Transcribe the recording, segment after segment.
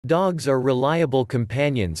Dogs are reliable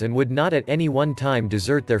companions and would not at any one time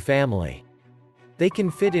desert their family. They can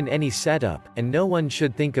fit in any setup, and no one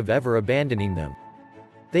should think of ever abandoning them.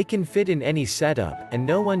 They can fit in any setup, and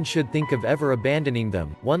no one should think of ever abandoning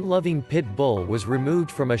them. One loving pit bull was removed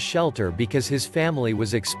from a shelter because his family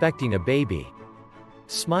was expecting a baby.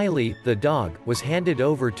 Smiley, the dog, was handed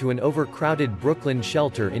over to an overcrowded Brooklyn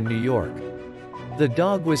shelter in New York. The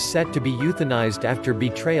dog was set to be euthanized after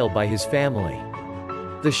betrayal by his family.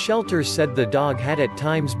 The shelter said the dog had at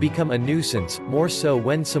times become a nuisance, more so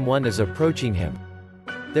when someone is approaching him.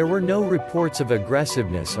 There were no reports of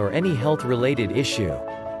aggressiveness or any health-related issue.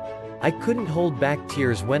 I couldn't hold back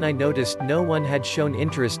tears when I noticed no one had shown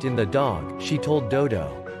interest in the dog, she told Dodo.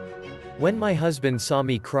 When my husband saw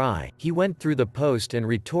me cry, he went through the post and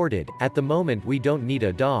retorted, "At the moment we don't need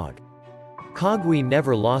a dog." Kagwi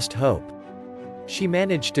never lost hope. She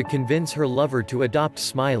managed to convince her lover to adopt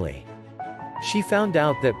Smiley. She found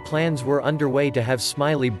out that plans were underway to have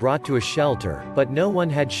Smiley brought to a shelter, but no one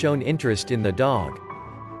had shown interest in the dog.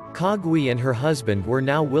 Kagwi and her husband were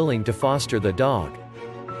now willing to foster the dog.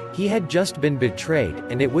 He had just been betrayed,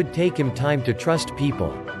 and it would take him time to trust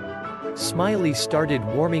people. Smiley started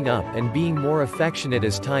warming up and being more affectionate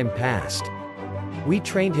as time passed. We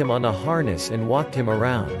trained him on a harness and walked him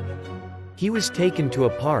around. He was taken to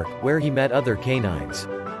a park, where he met other canines.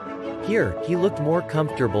 Here, he looked more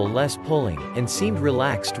comfortable, less pulling, and seemed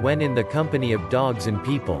relaxed when in the company of dogs and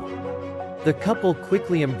people. The couple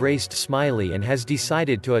quickly embraced Smiley and has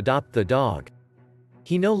decided to adopt the dog.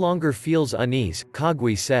 He no longer feels unease,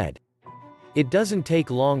 Kagwi said. It doesn't take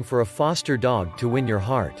long for a foster dog to win your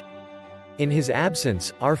heart. In his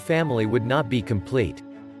absence, our family would not be complete.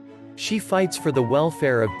 She fights for the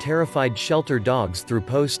welfare of terrified shelter dogs through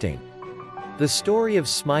posting. The story of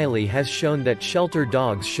Smiley has shown that shelter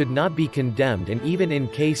dogs should not be condemned, and even in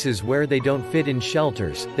cases where they don't fit in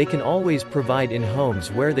shelters, they can always provide in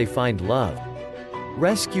homes where they find love.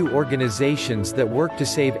 Rescue organizations that work to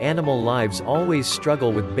save animal lives always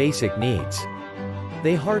struggle with basic needs.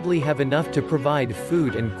 They hardly have enough to provide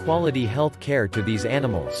food and quality health care to these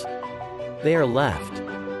animals. They are left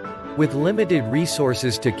with limited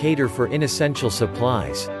resources to cater for inessential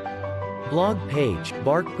supplies. Blog page,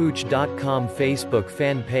 BarkPooch.com, Facebook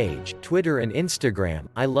fan page, Twitter and Instagram,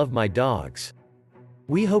 I love my dogs.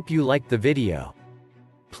 We hope you liked the video.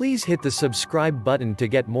 Please hit the subscribe button to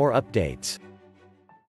get more updates.